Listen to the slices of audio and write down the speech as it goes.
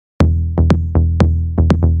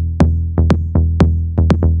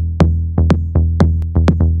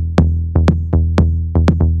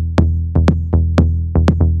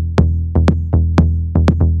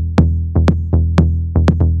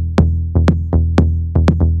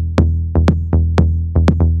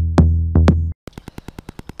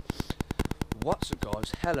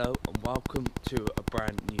Hello and welcome to a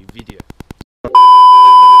brand new video.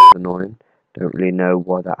 Annoying. Don't really know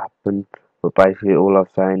why that happened, but basically all I'm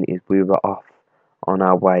saying is we were off on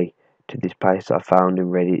our way to this place I found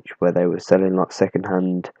in Redditch where they were selling like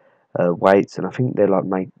second-hand weights, and I think they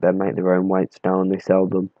make their own weights now and they sell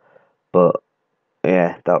them. But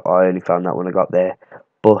yeah, I only found that when I got there.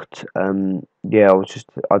 But yeah,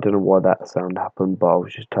 I don't know why that sound happened, but I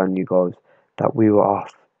was just telling you guys that we were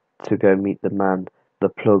off to go meet the man, the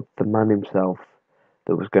plug, the man himself,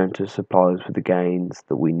 that was going to supply us with the gains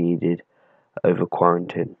that we needed over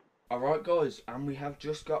quarantine. Alright guys, and we have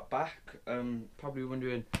just got back. Probably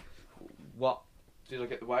wondering, what did I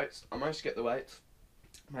get the weights? I managed to get the weights.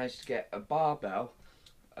 I managed to get a barbell,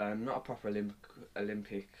 not a proper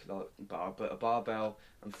Olympic like bar, but a barbell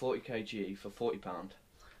and 40 kg for £40.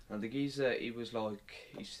 Now the geezer, he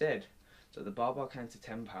said that the barbell came to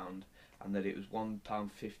 £10 and that it was £1.50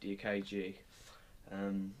 a kg.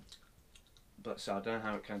 But so I don't know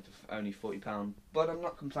how it came to only £40, but I'm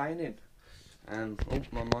not complaining. Oh,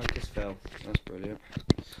 my mic just fell. That's brilliant.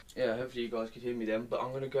 Yeah, hopefully you guys could hear me then, but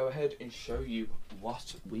I'm going to go ahead and show you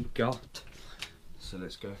what we got. So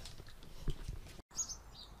let's go.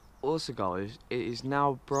 Also guys, it is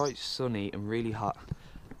now bright, sunny and really hot.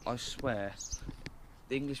 I swear,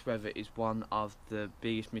 the English weather is one of the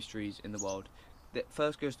biggest mysteries in the world. That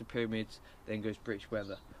first goes the pyramids, then goes British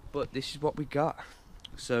weather. But this is what we got.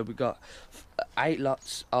 So we got 8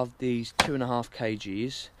 lots of these 2.5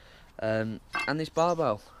 kgs, and this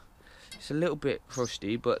barbell. It's a little bit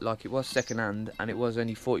crusty, but like it was second hand, and it was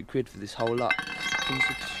only 40 quid for this whole lot. Comes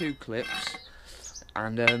with 2 clips,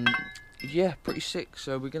 and yeah, pretty sick.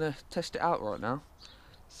 So we're gonna test it out right now.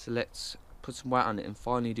 So let's put some weight on it and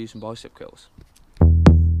finally do some bicep curls.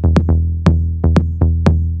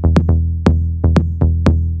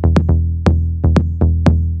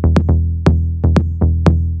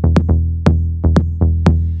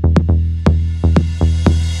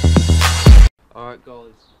 Alright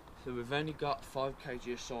guys, so we've only got 5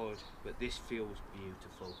 kg aside, but this feels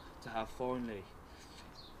beautiful to have finally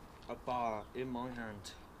a bar in my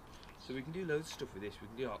hand. So we can do loads of stuff with this. We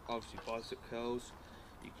can do obviously bicep curls,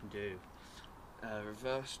 you can do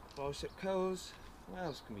reverse bicep curls. What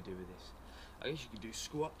else can we do with this? I guess you can do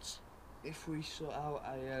squats if we sort out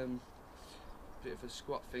a bit of a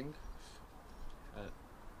squat thing.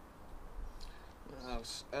 What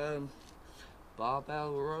else?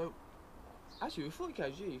 Barbell row. Actually, with 40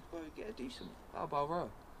 kg, you probably get a decent barbell row.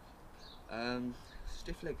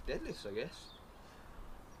 Stiff leg deadlifts, I guess.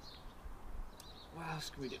 What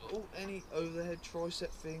else can we do? Oh, any overhead tricep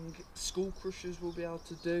thing. Skull crushers we'll be able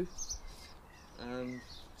to do.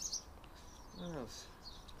 What else?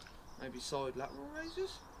 Maybe side lateral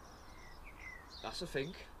raises. That's a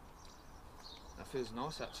thing. That feels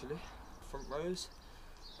nice actually. Front rows.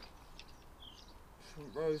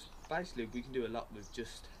 Basically, we can do a lot with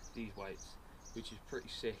just these weights, which is pretty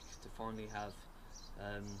sick to finally have.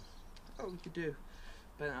 We could do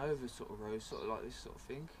bent over sort of rows, sort of like this sort of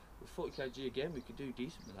thing. With 40 kg again, we could do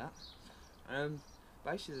decent with that.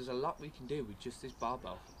 Basically, there's a lot we can do with just this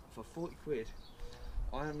barbell for 40 quid.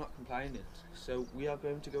 I am not complaining. So we are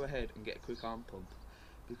going to go ahead and get a quick arm pump,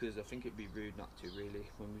 because I think it'd be rude not to really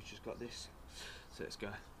when we've just got this. So let's go.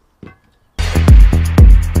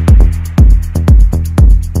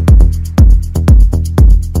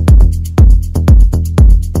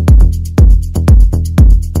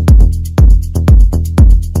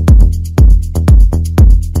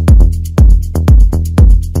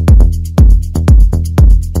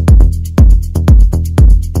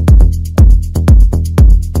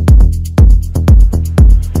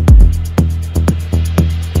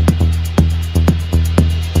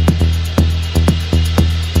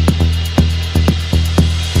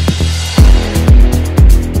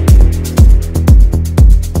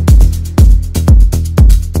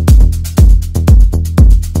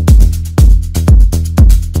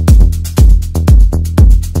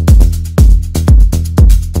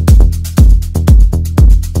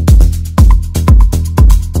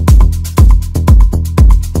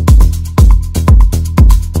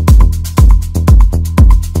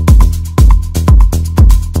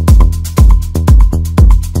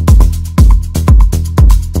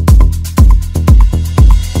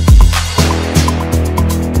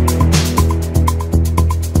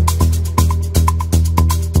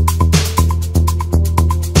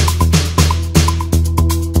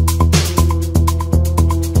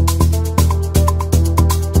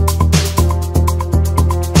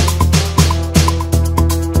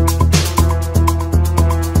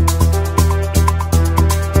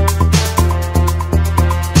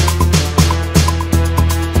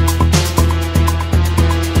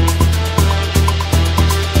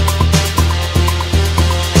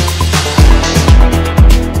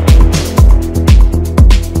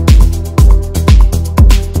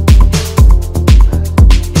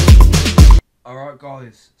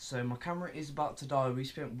 So my camera is about to die. We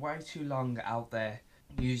spent way too long out there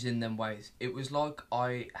using them weights. It was like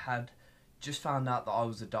I had just found out that I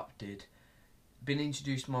was adopted, been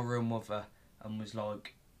introduced to my real mother, and was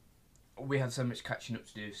like, we had so much catching up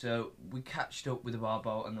to do. So we catched up with the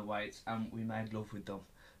barbell and the weights, and we made love with them.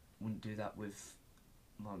 Wouldn't do that with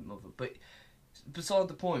my mother. But beside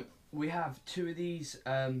the point, we have two of these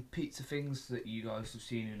pizza things that you guys have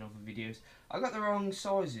seen in other videos. I got the wrong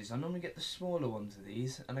sizes. I normally get the smaller ones of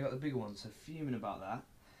these, and I got the bigger ones, so fuming about that.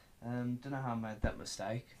 Don't know how I made that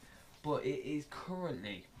mistake. But it is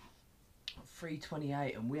currently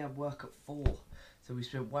 3:28 and we have work at 4. So we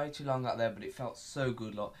spent way too long out there, but it felt so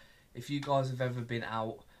good. Like, if you guys have ever been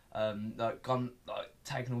out,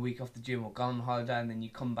 taken a week off the gym or gone on holiday and then you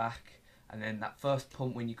come back, and then that first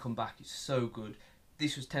pump when you come back is so good.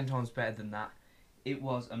 This was 10 times better than that. It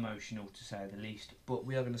was emotional, to say the least. But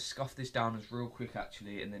we are going to scuff this down as real quick,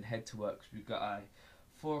 actually, and then head to work, because we've got a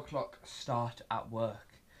 4 o'clock start at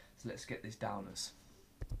work. So let's get this down as.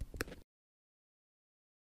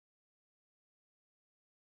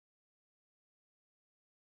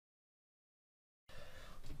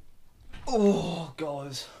 Oh,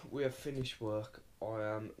 guys, we have finished work. I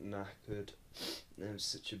am knackered. It was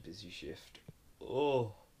such a busy shift.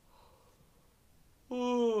 Oh.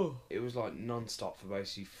 It was like non-stop for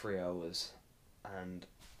basically 3 hours, and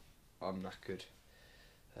I'm knackered.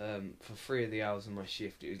 For 3 of the hours of my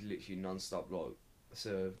shift, it was literally non-stop. Like,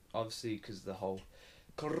 so obviously because of the whole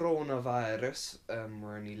coronavirus,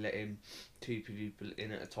 we're only letting 2 people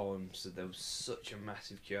in at a time, so there was such a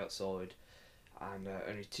massive queue outside, and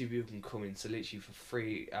only 2 people can come in. So literally for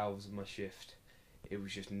 3 hours of my shift, it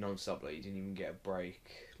was just non-stop. Like, you didn't even get a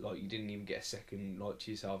break. Like, you didn't even get a second like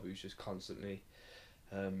to yourself. It was just constantly.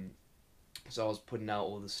 So I was putting out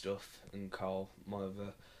all the stuff, and Carl, my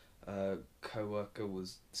other co-worker,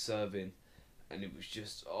 was serving, and it was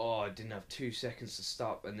just, I didn't have 2 seconds to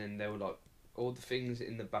stop, and then they were like, all the things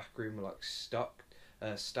in the back room were like stacked,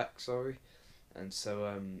 sorry, and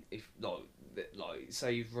so if like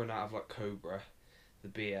say you've run out of like Cobra, the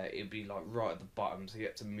beer, it'd be like right at the bottom, so you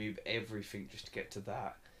had to move everything just to get to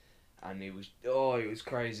that, and it was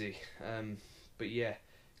crazy. But yeah.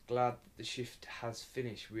 Glad that the shift has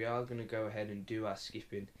finished. We are going to go ahead and do our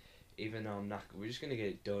skipping, even though I'm knackered. We're just going to get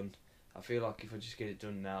it done. I feel like if I just get it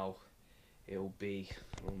done now, it'll be,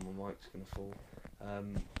 my mic's going to fall,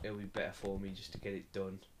 it'll be better for me just to get it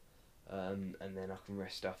done, and then I can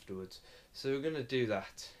rest afterwards. So we're going to do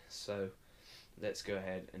that. So let's go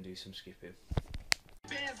ahead and do some skipping.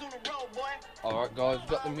 Alright guys, we've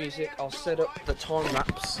got the music. I'll set up the time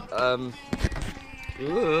lapse.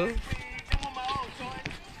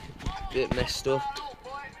 Bit messed up.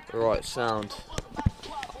 Right, sound.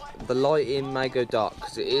 The lighting may go dark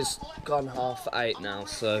because it is gone 8:30 now,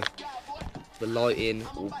 so the lighting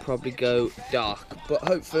will probably go dark, but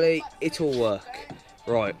hopefully it'll work.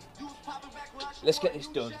 Right, let's get this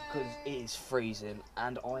done because it is freezing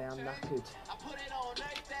and I am knackered.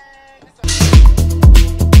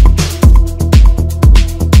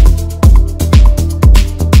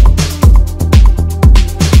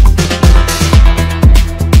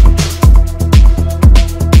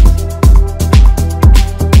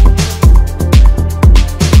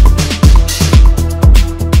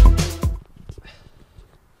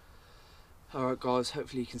 Alright guys,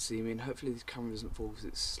 hopefully you can see me, and hopefully this camera doesn't fall because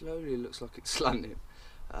it slowly looks like it's slanting.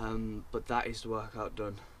 But that is the workout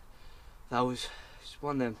done. That was just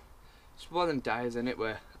one of them days, isn't it,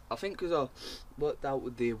 where I think because I worked out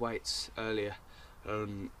with the weights earlier, I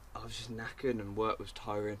was just knackered and work was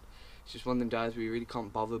tiring. It's just one of them days where you really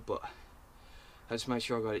can't bother, but I just made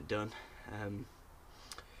sure I got it done.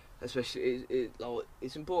 Especially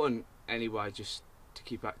it's important anyway, just to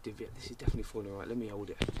keep active. Yeah, this is definitely falling right. Let me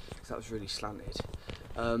hold it because that was really slanted.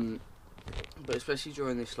 But especially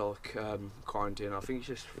during this quarantine, I think it's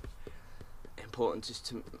just important just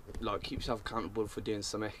to keep yourself accountable for doing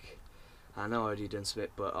something. I know I already done something,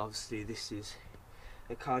 but obviously this is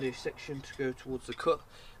a cardio section to go towards the cut,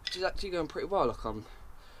 which is actually going pretty well.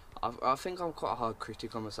 I think I'm quite a hard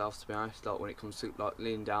critic on myself, to be honest, when it comes to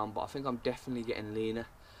leaning down, but I think I'm definitely getting leaner.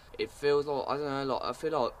 It feels like, I don't know, I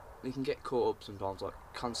feel like you can get caught up sometimes,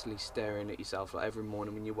 constantly staring at yourself, every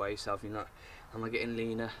morning when you weigh yourself, you're like, am I getting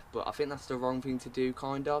leaner? But I think that's the wrong thing to do,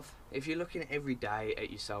 kind of. If you're looking every day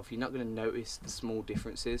at yourself, you're not going to notice the small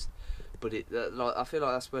differences. But I feel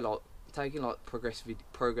like that's where taking progress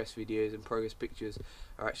videos and progress pictures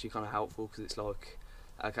are actually kind of helpful, because it's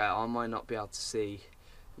okay, I might not be able to see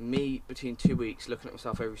me between 2 weeks looking at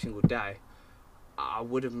myself every single day. I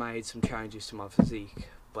would have made some changes to my physique,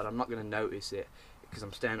 but I'm not going to notice it because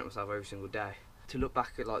I'm staring at myself every single day. To look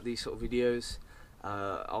back at these sort of videos,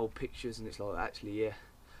 old pictures, and it's like, actually, yeah,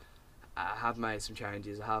 I have made some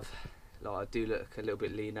changes. I do look a little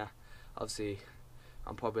bit leaner. Obviously,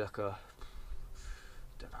 I'm probably like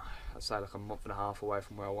don't know, I'd say like a month and a half away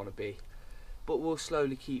from where I want to be. But we'll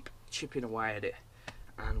slowly keep chipping away at it,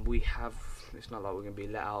 and it's not like we're going to be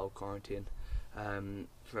let out of quarantine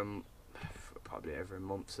from probably over a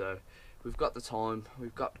month. So we've got the time,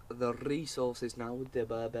 we've got the resources now with the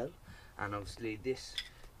barbell, and obviously this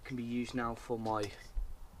can be used now for my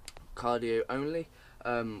cardio only.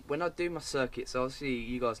 When I do my circuits, obviously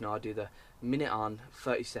you guys know I do the minute on,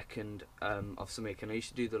 30-second of something, and I used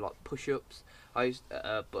to do the like push-ups.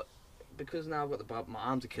 But because now I've got my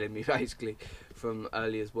arms are killing me basically from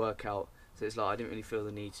earlier's workout, so it's like I didn't really feel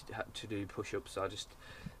the need to do push-ups, so I just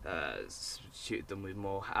substituted them with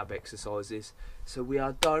more ab exercises. So we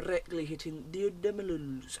are directly hitting the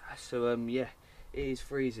abdominals. So yeah, it is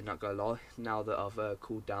freezing, not gonna lie, now that I've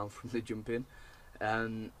cooled down from the jumping.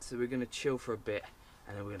 So we're gonna chill for a bit,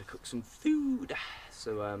 and then we're gonna cook some food.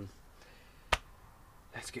 So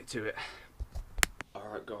let's get to it.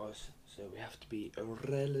 Alright guys, so we have to be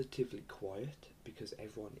relatively quiet because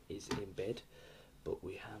everyone is in bed, but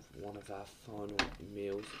we have one of our final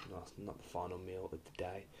meals, no, not the final meal of the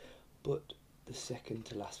day, but the second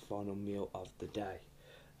to last final meal of the day.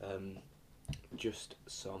 Just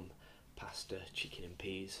some pasta, chicken and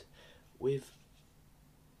peas with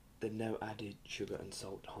the no added sugar and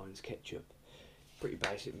salt Heinz ketchup. Pretty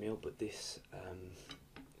basic meal, but this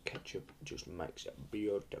ketchup just makes it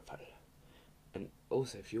beautiful. And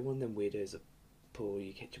also, if you're one of them weirdos that pour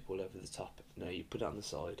your ketchup all over the top, no, you put it on the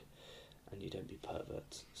side, and you don't be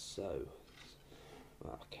perverts. So,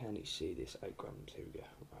 well, can you see this? 8 grams. Here we go.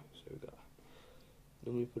 Right, so we got.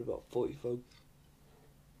 Normally put about 45,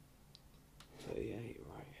 38.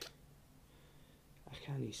 Right. I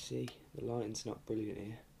can't you see? The lighting's not brilliant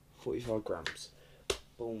here. 45 grams.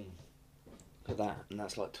 Boom. Look at that, and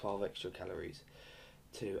that's like 12 extra calories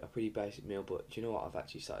to a pretty basic meal. But do you know what? I've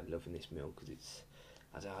actually started loving this meal because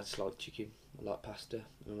I just like chicken, I like pasta,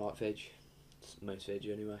 and I like veg. It's most veg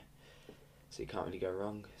anyway, so you can't really go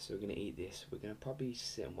wrong. So we're going to eat this. We're going to probably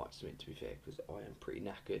sit and watch something, to be fair, because I am pretty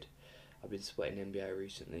knackered. I've been sweating NBA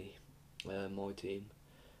recently, my team,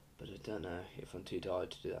 but I don't know if I'm too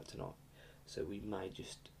tired to do that tonight. So we may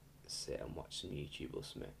just sit and watch some YouTube or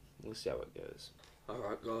something. We'll see how it goes.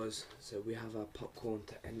 Alright guys, so we have our popcorn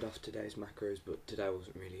to end off today's macros, but today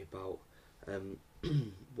wasn't really about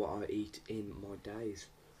what I eat in my days.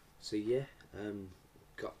 So yeah,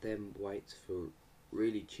 got them weights for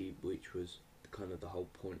really cheap, which was kind of the whole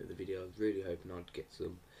point of the video. I was really hoping I'd get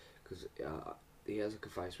some, because he has like a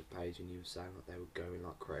Facebook page and he was saying like they were going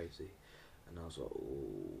like crazy, and I was like,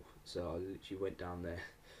 oh. So I literally went down there,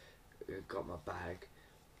 got my bag,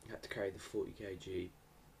 had to carry the 40 kg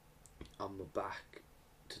on my back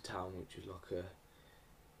to town, which was like a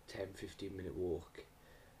 10-15 minute walk,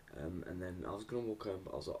 and then I was gonna walk home,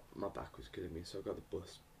 but I was like, my back was killing me, so I got the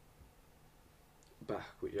bus back,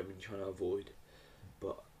 which I've been trying to avoid,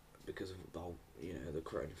 but because of the whole, you know, the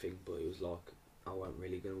corona thing. But it was like I wasn't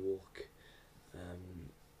really gonna walk.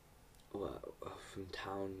 Well, from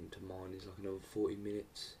town to mine is like another 40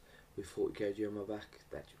 minutes with 40 kg on my back.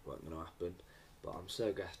 That just wasn't gonna happen. But I'm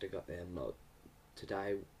so gassed I got there, and like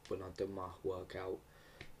today when I'd done my workout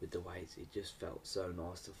with the weights, it just felt so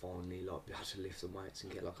nice to finally like be able to lift some weights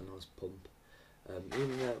and get like a nice pump.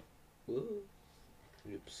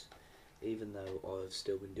 Even though I've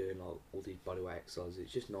still been doing like all these bodyweight exercises,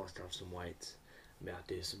 it's just nice to have some weights. I mean, I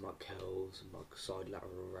do some like curls, some like side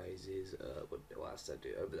lateral raises. What else do I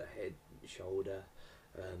do? Over the head, shoulder.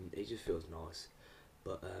 It just feels nice.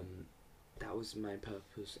 But that was the main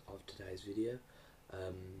purpose of today's video.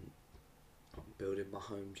 I'm building my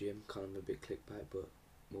home gym, kind of a bit clickbait, but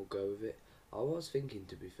we'll go with it. I was thinking,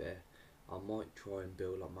 to be fair, I might try and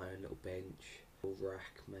build like my own little bench or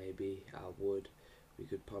rack, maybe out of wood. We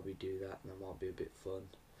could probably do that, and that might be a bit fun.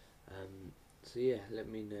 So yeah, let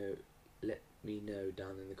me know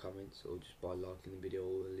down in the comments, or just by liking the video,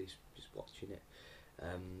 or at least just watching it,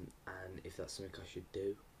 and if that's something I should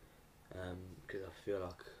do, because I feel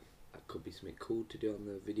like that could be something cool to do on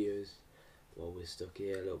the videos while we're stuck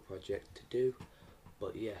here, a little project to do.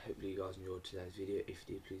 But yeah, hopefully you guys enjoyed today's video. If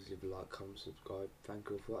you did, please leave a like, comment, subscribe. Thank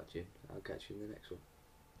you all for watching. I'll catch you in the next one.